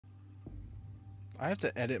I have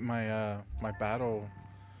to edit my my battlefield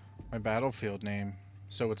name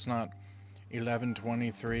so it's not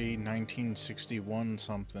 11/23/1961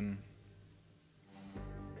 something.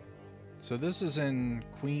 So this is in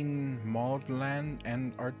Queen Maudland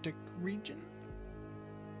and Arctic region.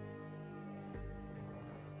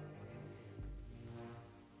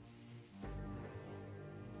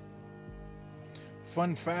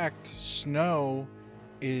 Fun fact, snow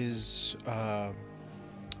is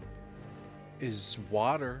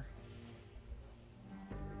water.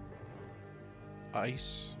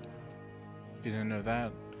 Ice. If you didn't know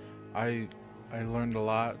that. I learned a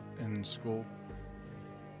lot in school.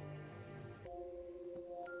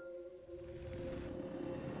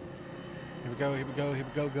 Here we go, here we go, here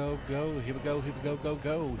we go, go, go, here we go, here we go, go,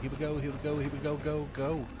 go, here we go, here we go, here we go, go,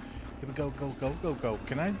 go, here we go, go, go, go, go.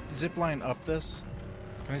 Can I zipline up this?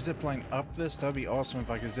 Can I zipline up this? That'd be awesome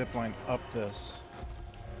if I could zipline up this.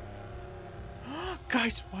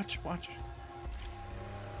 Guys, watch, watch.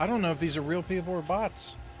 I don't know if these are real people or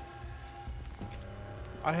bots.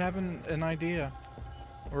 I haven't an idea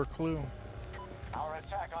or a clue. Our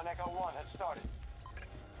attack on Echo 1 has started.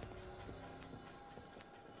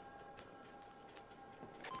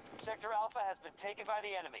 Sector Alpha has been taken by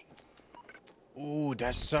the enemy. Ooh,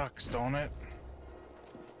 that sucks, don't it?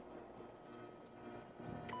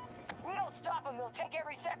 We don't stop them, they'll take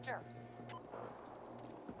every sector.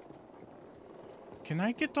 Can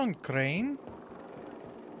I get on crane?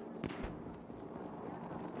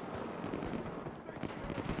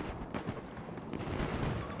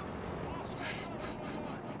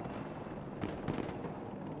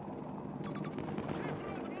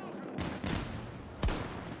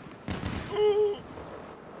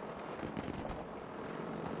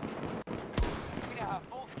 We now have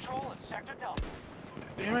full control of Sector Delta.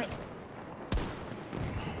 Damn it.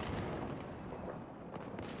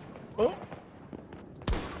 Oh.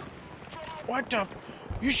 What the?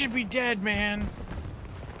 You should be dead, man.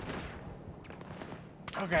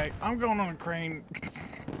 Okay, I'm going on a crane.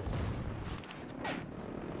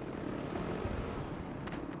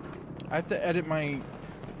 I have to edit my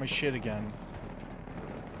shit again.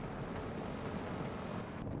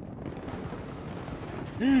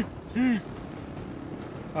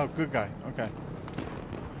 Oh, good guy. Okay.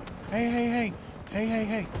 Hey, hey, hey. Hey, hey,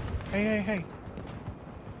 hey. Hey, hey, hey.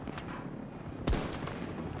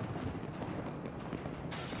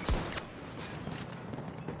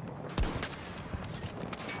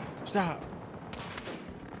 Stop.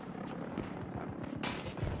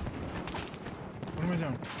 What am I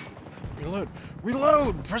doing? Reload.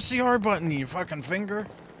 Reload! Press the R button, you fucking finger.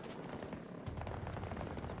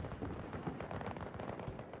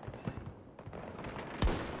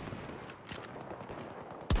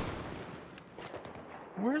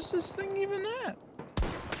 Where's this thing even at?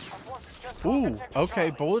 Ooh,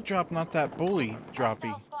 okay, bullet drop, not that bully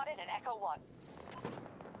droppy.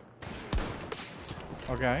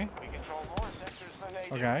 Okay. We control more sectors than they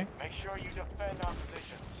do. Okay. Make sure you defend our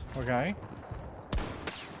positions. Okay.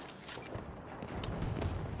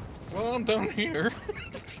 Well, I'm down here.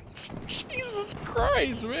 Jesus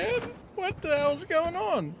Christ, man. What the hell's going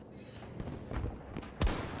on?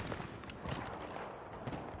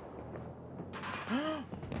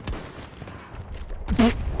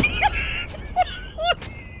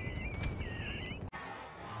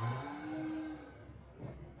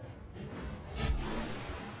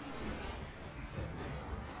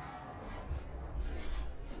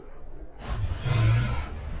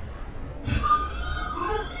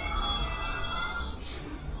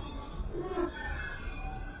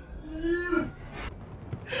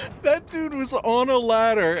 That dude was on a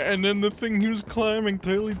ladder, and then the thing he was climbing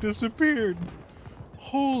totally disappeared.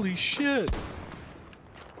 Holy shit.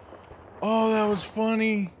 Oh, that was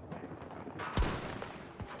funny.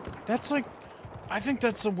 That's like, I think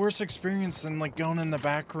that's the worst experience than like going in the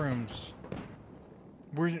back rooms.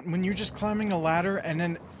 When you're just climbing a ladder and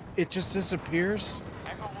then it just disappears.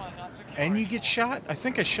 And you get shot. I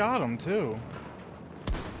think I shot him too.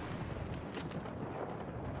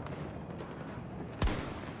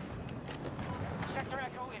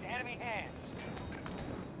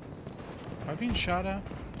 Am I being shot at?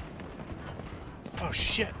 Oh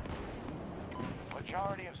shit.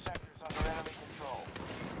 Majority of sectors under enemy control.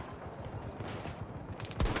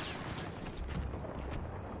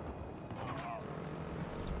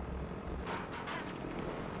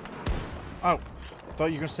 Oh, thought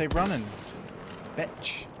you were gonna stay running.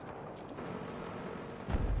 Bitch.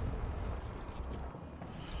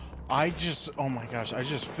 Oh my gosh, I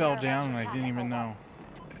just fell down and I didn't even know.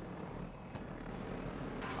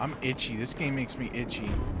 I'm itchy. This game makes me itchy.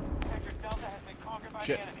 Sector Delta has been conquered by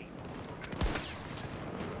Shit. the enemy.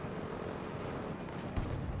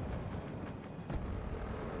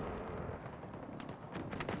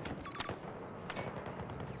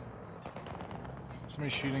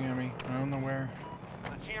 Somebody's shooting at me. I don't know where.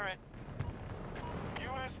 Let's hear it.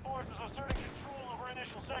 U.S. forces asserting control over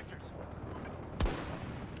initial sectors.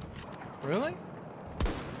 Really?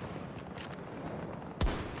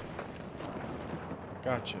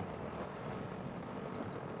 Gotcha.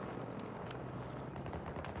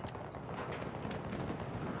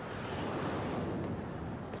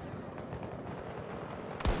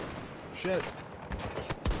 Shit.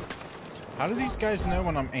 How do these guys know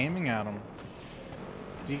when I'm aiming at them?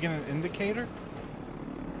 Do you get an indicator?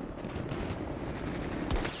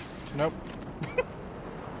 Nope.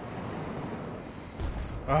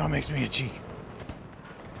 Oh, it makes me itchy.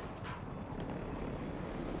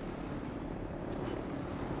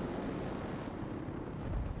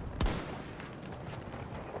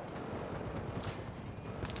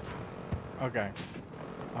 Okay.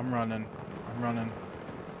 I'm running. I'm running.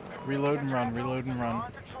 Reload and run, reload and run.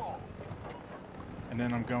 And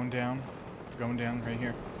then I'm going down. Going down right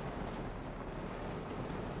here.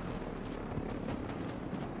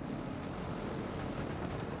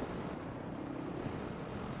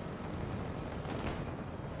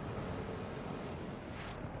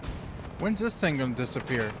 When's this thing gonna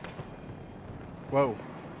disappear? Whoa.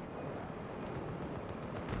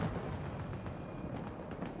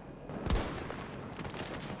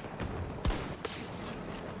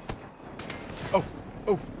 Oh,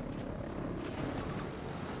 oh.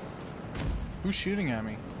 Who's shooting at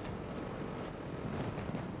me?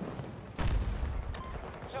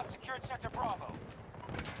 Just secured Sector Bravo.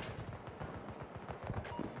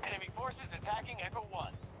 Enemy forces attacking Echo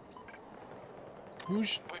 1. We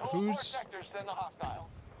hold more sectors than the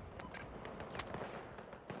hostiles.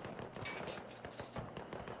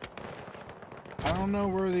 I don't know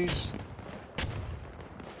where these...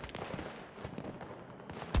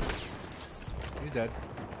 He's dead.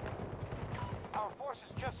 Our forces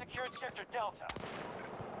just secured Sector Delta.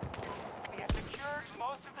 We have secured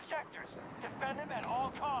most of the sectors. Defend them at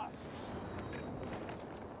all costs.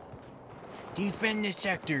 Defend the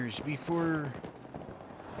sectors before...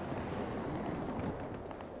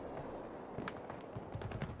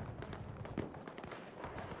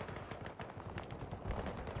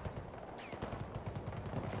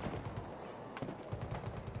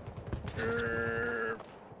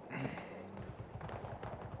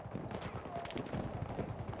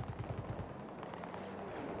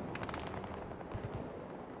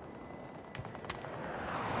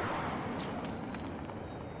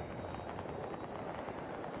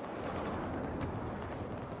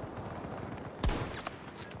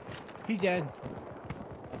 He's dead.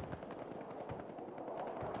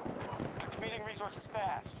 Depleting resources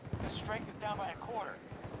fast. The strength is down by a quarter.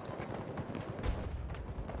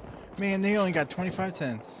 Man, they only got 25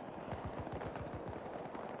 cents.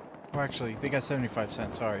 Well, actually, they got 75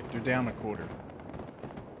 cents. Sorry, they're down a quarter.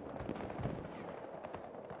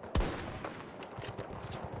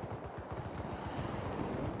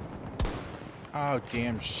 Oh,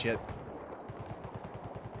 damn shit.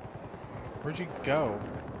 Where'd you go?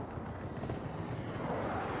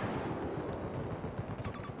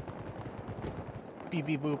 Beep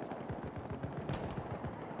beep boop.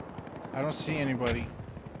 I don't see anybody.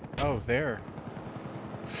 Oh, there.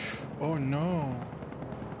 Oh no.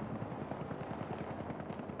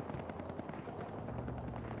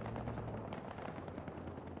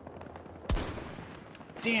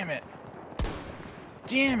 Damn it.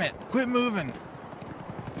 Damn it. Quit moving.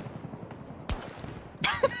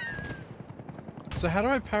 So how do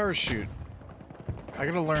I parachute? I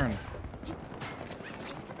gotta learn.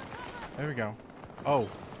 There we go. Oh.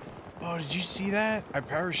 Oh, did you see that? I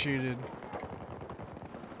parachuted.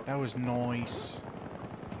 That was nice.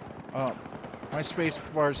 Oh, my space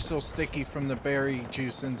bar is still sticky from the berry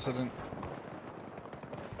juice incident.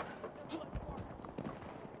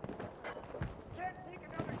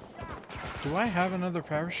 Do I have another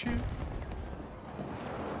parachute?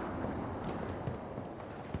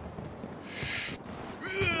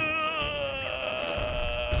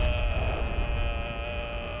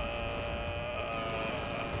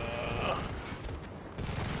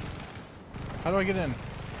 How do I get in?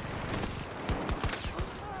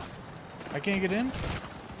 I can't get in?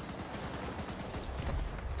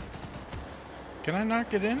 Can I not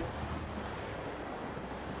get in?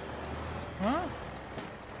 Huh?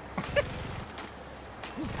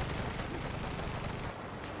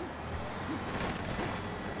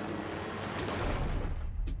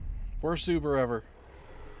 Worst Uber ever.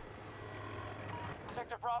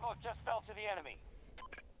 Sector Bravo just fell to the enemy.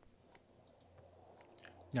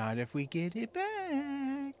 Not if we get it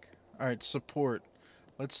back. Alright, support.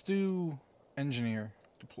 Let's do engineer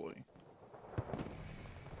deploy.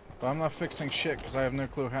 But I'm not fixing shit because I have no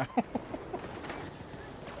clue how.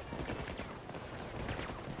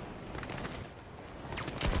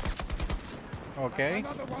 Okay.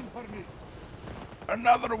 Another one for me.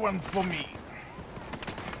 Another one for me.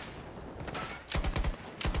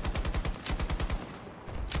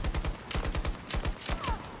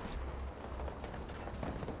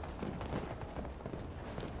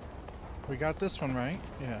 We got this one right?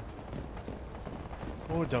 Yeah.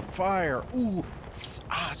 Oh, the fire. Ooh. It's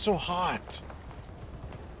so hot.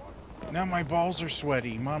 Now my balls are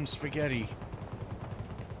sweaty. Mom's spaghetti.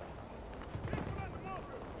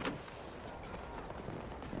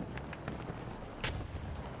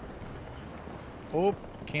 Oh,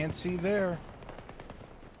 can't see there.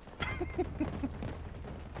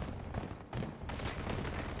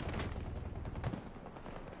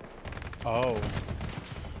 Oh.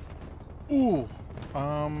 Ooh.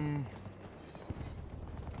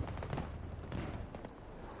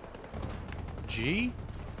 G?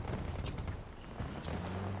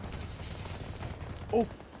 Oh.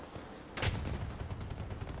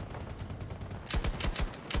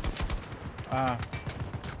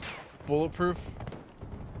 Bulletproof.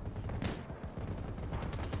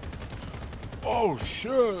 Oh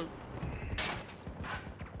shit.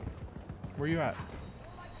 Where you at?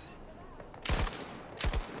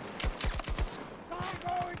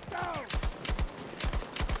 Going down.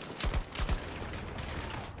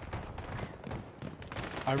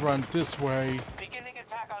 I run this way. Beginning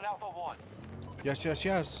attack on Alpha 1. Yes, yes,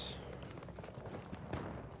 yes.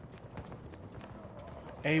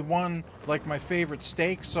 A1, like my favorite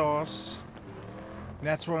steak sauce. And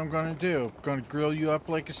that's what I'm gonna do. I'm gonna grill you up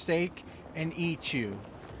like a steak and eat you.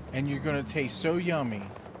 And you're gonna taste so yummy.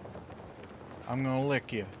 I'm gonna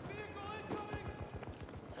lick you.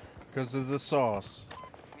 Because of the sauce.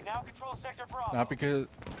 We now control Sector Bravo.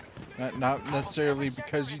 Not necessarily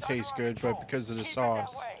because you taste good, but because of the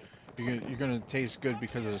sauce. You're gonna taste good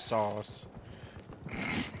because of the sauce.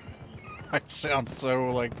 I sound so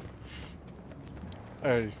like...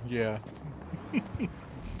 yeah.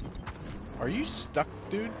 Are you stuck,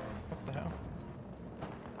 dude? What the hell?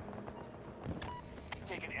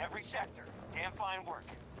 Taking every sector. Damn fine work.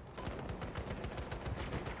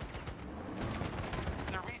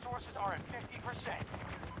 The resources are at 50%.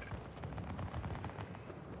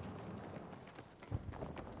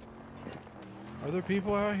 Are there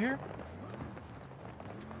people out here?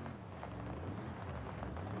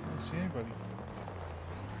 I don't see anybody.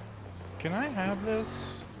 Can I have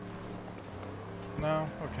this? No?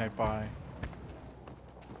 Okay, bye.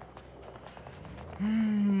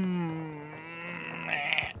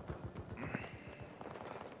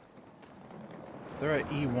 They're at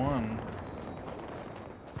E1.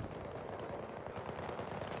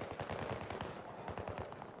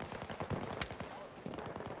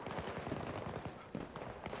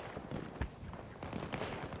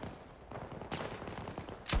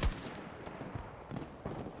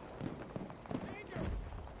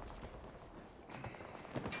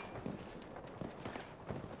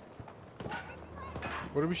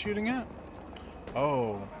 What are we shooting at?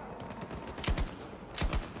 Oh.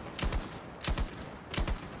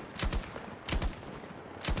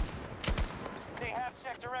 They have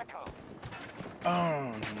Sector Echo.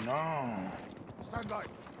 Oh no. Stand by.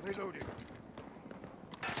 Reloading.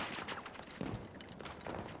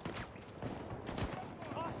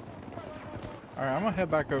 Alright, I'm gonna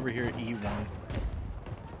head back over here at E1.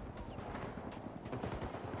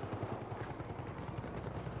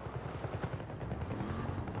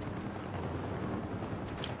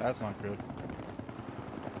 That's not good.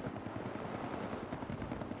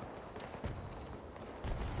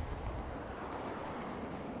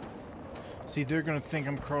 See, they're gonna think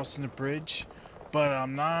I'm crossing the bridge, but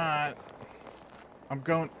I'm not. I'm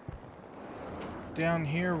going down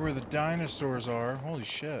here where the dinosaurs are. Holy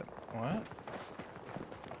shit. What?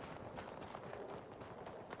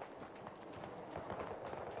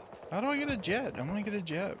 How do I get a jet? I wanna get a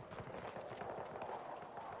jet.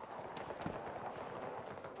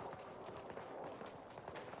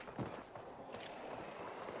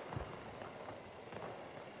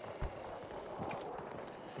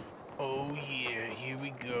 Oh yeah, here we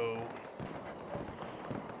go.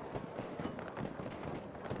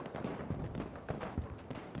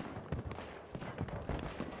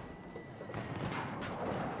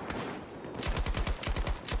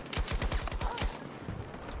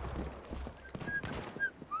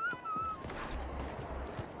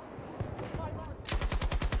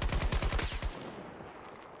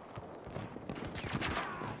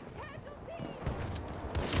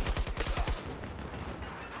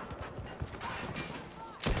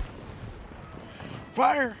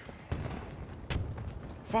 Fire!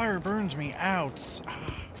 Fire burns me out.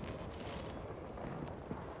 Ah.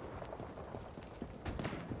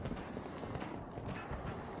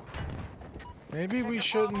 Maybe we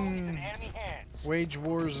shouldn't wage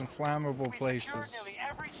wars in flammable places. Nearly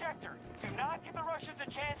every sector. Do not give the Russians a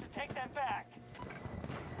chance to take them back.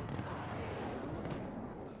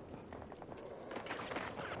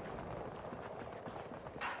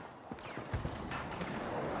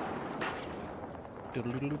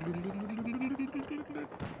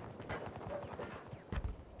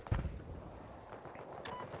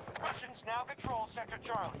 Russians now control Sector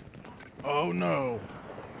Charlie. Oh no.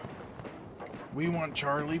 We want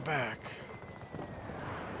Charlie back.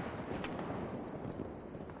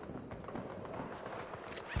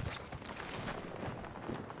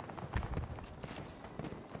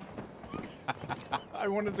 I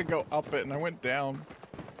wanted to go up it and I went down.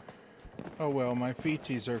 Oh well, my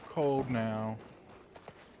feeties are cold now.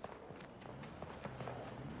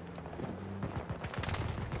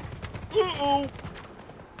 Uh-oh!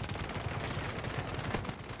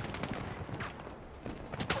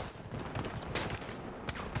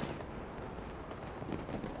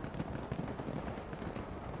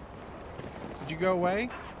 Did you go away?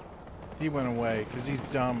 He went away because he's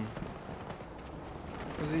dumb.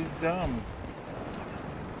 Because he's dumb.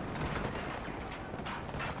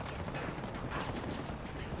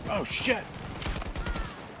 Oh shit!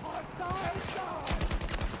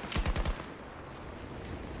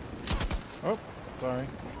 Oh, sorry.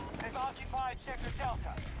 They've occupied Sector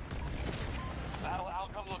Delta. Battle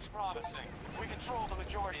outcome looks promising. We control the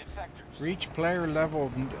majority of sectors. Reach player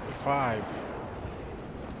level 5.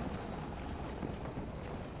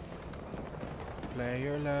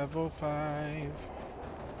 Player level 5.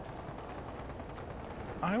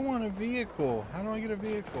 I want a vehicle. How do I get a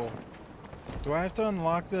vehicle? Do I have to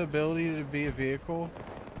unlock the ability to be a vehicle?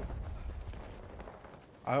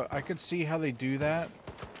 I could see how they do that.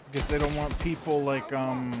 Because they don't want people like,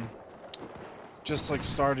 just like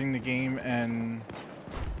starting the game and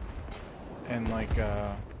like,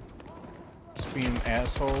 just being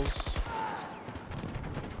assholes.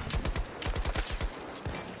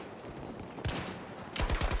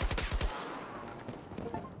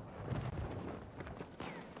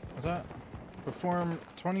 What's that? Perform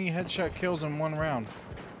 20 headshot kills in 1 round.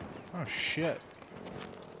 Oh shit.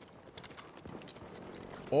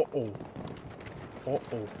 Uh-oh.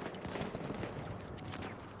 Uh-oh.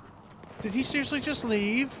 Did he seriously just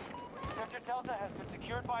leave? Sector Delta has been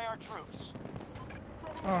secured by our troops.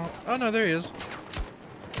 Oh no, there he is.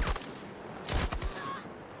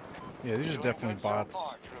 Yeah, these are definitely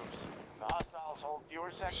bots.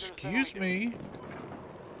 Excuse me.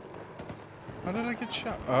 How did I get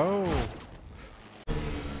shot? Oh.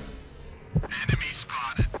 Enemy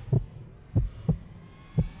spotted.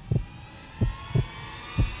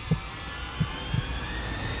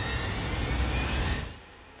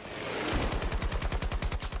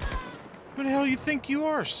 Who the hell you think you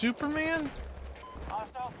are, Superman?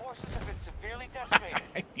 Hostile forces have been severely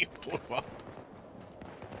decimated. You blew up.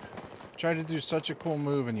 Tried to do such a cool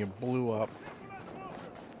move and you blew up.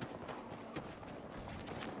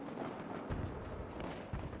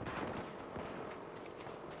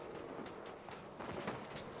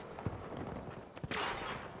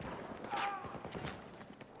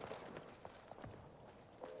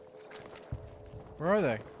 Where are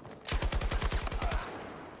they?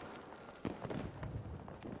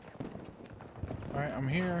 Alright, I'm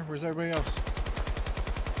here. Where's everybody else?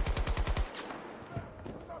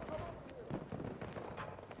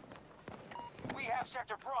 We have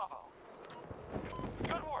Sector Bravo.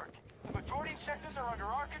 Good work. The majority of sectors are under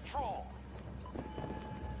our control.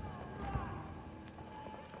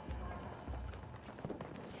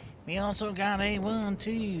 We also got A1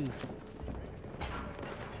 too.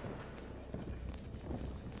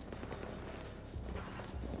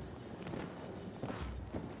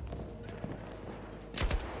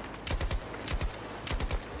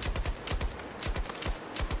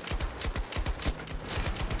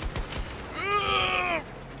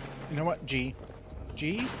 You know what? G.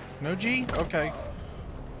 G? No G? Okay.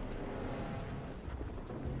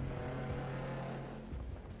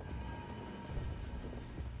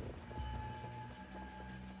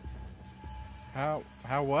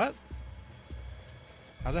 How what?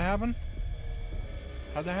 How'd that happen?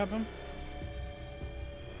 How'd that happen?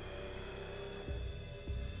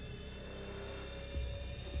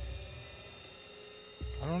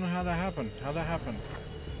 I don't know how that happened. How'd that happen?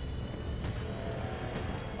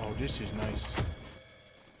 Oh, this is nice.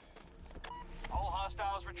 All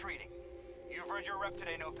hostiles retreating. You've earned your rep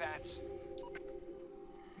today, No Pants.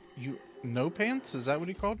 You... No pants? Is that what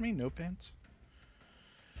he called me? No pants?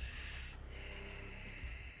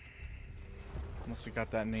 Must have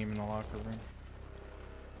got that name in the locker room.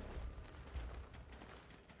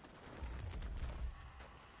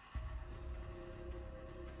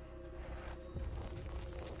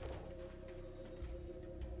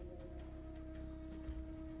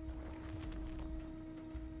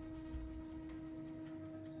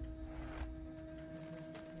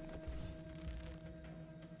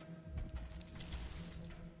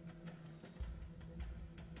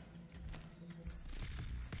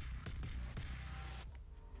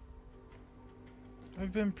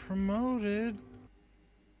 I've been promoted.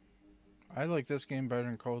 I like this game better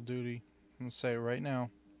than Call of Duty. I'm gonna say it right now.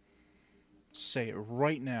 Say it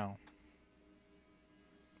right now.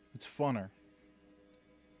 It's funner.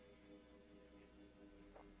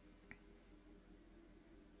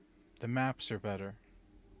 The maps are better.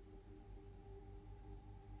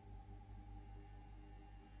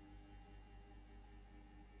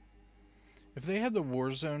 If they had the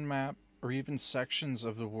Warzone map, or even sections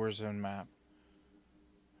of the Warzone map,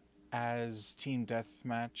 as team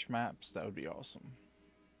deathmatch maps, that would be awesome.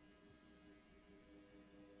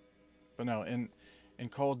 But no, in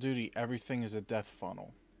Call of Duty, everything is a death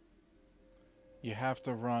funnel. You have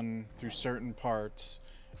to run through certain parts,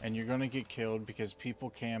 and you're gonna get killed because people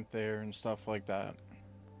camp there and stuff like that.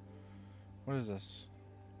 What is this?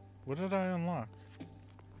 What did I unlock?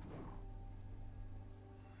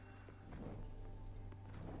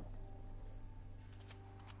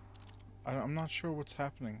 I'm not sure what's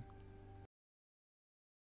happening.